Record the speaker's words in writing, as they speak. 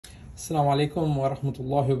Assalamu alaikum wa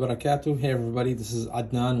rahmatullahi wa barakatuh. Hey everybody, this is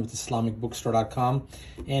Adnan with IslamicBookstore.com,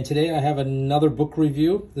 and today I have another book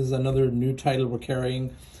review. This is another new title we're carrying.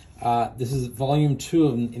 This is volume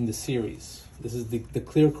 2 in the series. This is the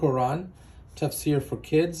Clear Quran, Tafsir for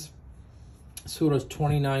Kids, Surahs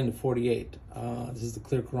 29 to 48. This is the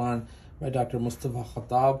Clear Quran by Dr. Mustafa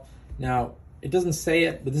Khattab. Now, it doesn't say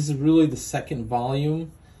it, but this is really the second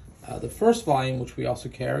volume. The first volume, which we also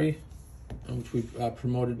carry, and which we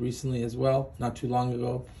promoted recently as well, not too long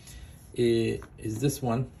ago, is this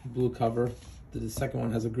one, blue cover. The second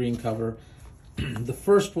one has a green cover. The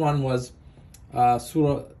first one was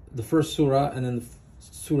the first surah, and then the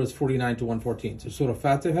surahs 49 to 114. So Surah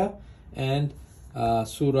Fatiha and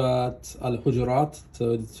Surah Al-Hujurat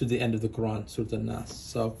to the end of the Quran, Surah Al-Nas.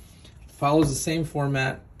 So it follows the same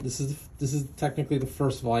format. This is technically the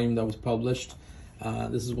first volume that was published.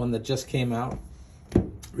 This is one that just came out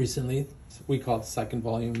recently. We call it the second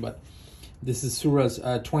volume, but this is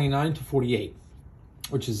surahs 29 to 48,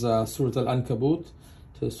 which is Surah Al-Ankabut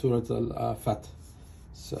to Surah Al-Fath.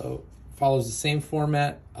 So follows the same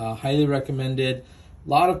format. Highly recommended. A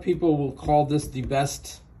lot of people will call this the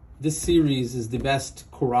best. This series is the best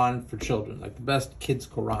Quran for children, like the best kids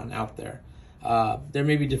Quran out there. There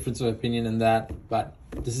may be difference of opinion in that, but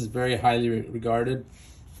this is very highly regarded.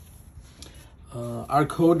 Our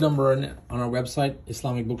code number on our website,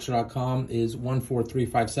 IslamicBookstore.com, is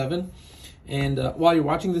 14357. And while you're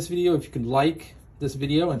watching this video, if you could like this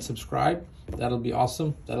video and subscribe, that'll be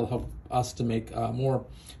awesome. That'll help us to make more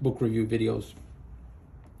book review videos.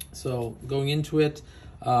 So going into it,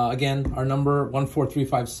 again, our number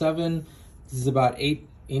 14357. This is about 8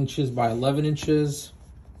 inches by 11 inches,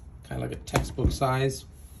 kind of like a textbook size.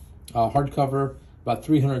 Hardcover, about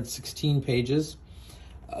 316 pages.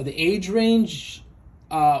 The age range,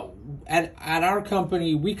 at our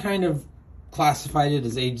company, we kind of classified it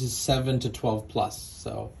as ages 7 to 12 plus.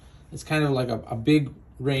 So it's kind of like a big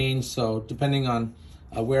range. So depending on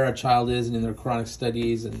where a child is and in their Quranic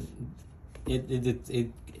studies, and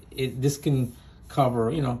this can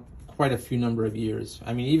cover, quite a few number of years.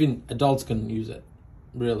 I mean, even adults can use it,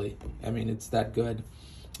 really. I mean, it's that good.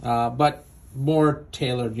 But more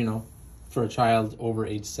tailored, for a child over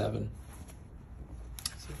age 7.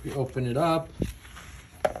 If we open it up,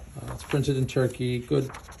 it's printed in Turkey, good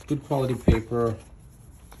quality paper,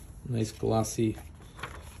 nice glossy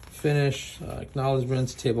finish,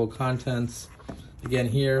 acknowledgements, table of contents. Again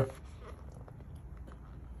here,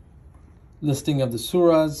 listing of the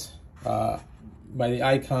surahs by the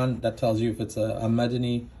icon that tells you if it's a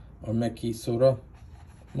Madani or Mekki surah.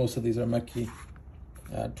 Most of these are Mekki.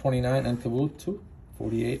 29 Ankabut to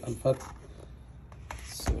 48 Al-Fath.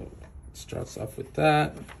 So starts off with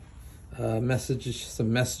that. Some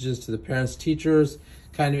messages to the parents, teachers.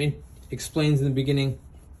 Kind of explains in the beginning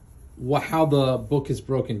how the book is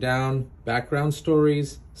broken down. Background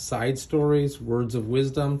stories, side stories, words of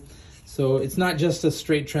wisdom. So it's not just a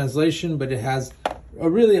straight translation, but it has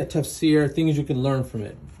really a tafsir, things you can learn from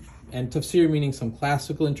it. And tafsir meaning some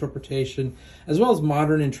classical interpretation, as well as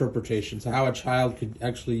modern interpretation. So how a child could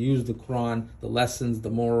actually use the Quran, the lessons,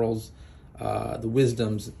 the morals, the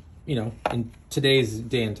wisdoms, in today's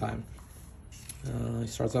day and time. He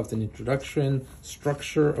starts off with an introduction,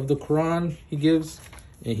 structure of the Quran he gives.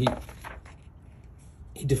 And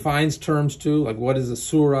he defines terms too, like what is a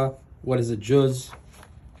surah, what is a juz,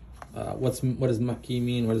 what does Makki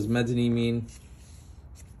mean, what does Madani mean.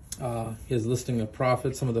 He has a listing of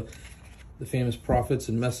prophets, some of the famous prophets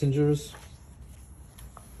and messengers.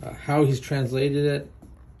 How he's translated it,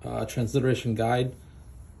 transliteration guide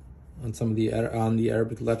on some of the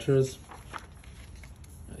Arabic letters.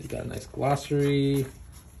 He's got a nice glossary,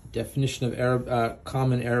 definition of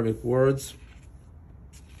common Arabic words.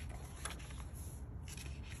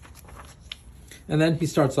 And then he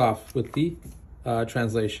starts off with the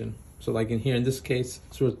translation. So like in this case,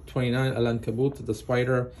 Surah 29, Al-Ankabut, the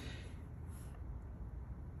spider.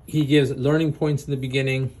 He gives learning points in the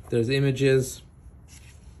beginning. There's images,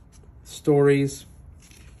 stories,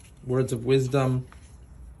 words of wisdom.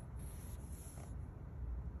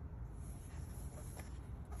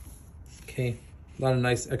 Okay, a lot of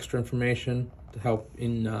nice extra information to help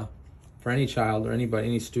for any child or anybody,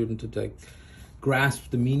 any student to grasp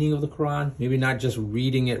the meaning of the Quran. Maybe not just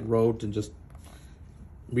reading it rote and just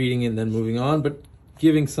reading it and then moving on, but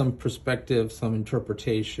giving some perspective, some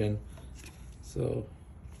interpretation. So,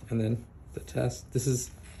 and then the test.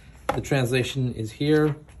 The translation is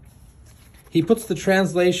here. He puts the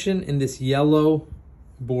translation in this yellow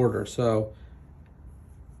border. So,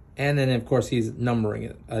 and then of course he's numbering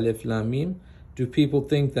it. Alif Lam Mim. Do people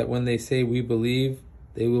think that when they say we believe,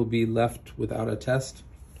 they will be left without a test?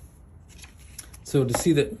 So to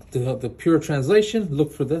see the pure translation,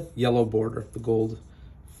 look for the yellow border, the gold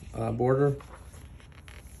border.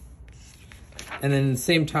 And then at the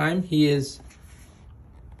same time, he is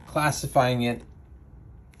classifying it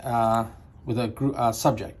with a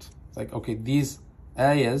subject. It's like, okay, these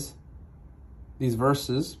ayahs, these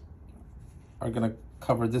verses are going to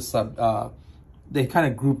cover this they kind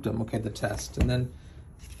of grouped them, okay, the test. And then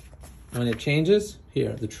when it changes,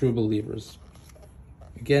 here, the true believers.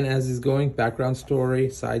 Again, as he's going, background story,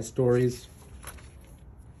 side stories,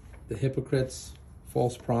 the hypocrites,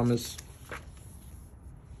 false promise,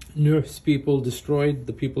 Nuh's people destroyed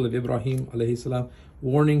the people of Ibrahim alayhi salam,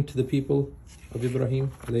 warning to the people of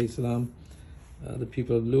Ibrahim alayhi salam, the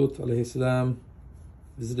people of Lut alayhi salam,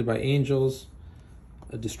 visited by angels,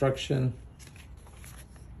 destruction,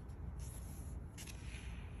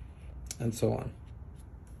 and so on.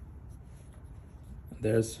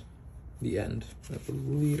 There's the end. I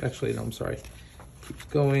believe, actually, no, I'm sorry. Keeps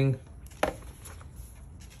going.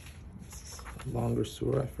 This is a longer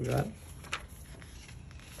surah, I forgot.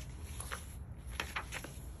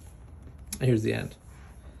 And here's the end.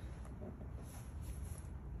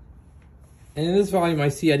 And in this volume, I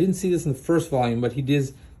didn't see this in the first volume, but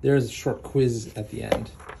there's a short quiz at the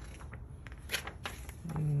end.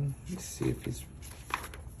 Let's see if he's...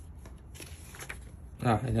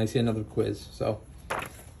 and I see another quiz. So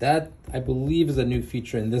that, I believe, is a new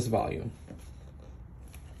feature in this volume.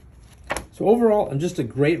 So overall, just a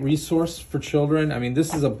great resource for children. I mean,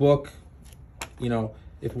 this is a book, you know,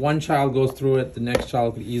 if one child goes through it, the next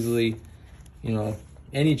child could easily, you know,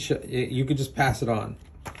 you could just pass it on.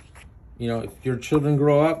 You know, if your children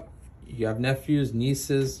grow up, you have nephews,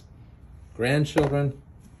 nieces, grandchildren,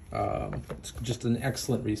 it's just an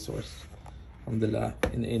excellent resource, alhamdulillah,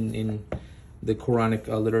 in the Quranic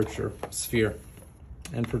literature sphere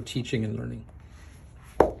and for teaching and learning.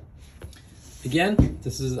 Again,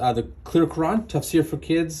 this is the Clear Quran, Tafsir for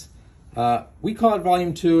Kids. We call it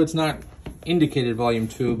Volume 2. It's not indicated Volume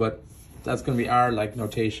 2, but that's going to be our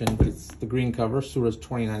notation. But it's the green cover, Surahs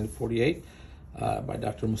 29 to 48, by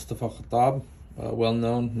Dr. Mustafa Khattab,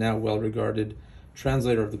 well-known, now well-regarded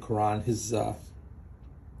translator of the Quran. His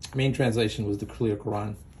main translation was the Clear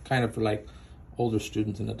Quran, kind of for older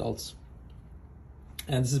students and adults.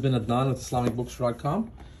 And this has been Adnan with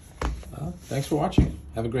IslamicBookstore.com. Thanks for watching.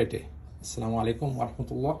 Have a great day. Assalamu alaikum wa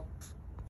rahmatullah.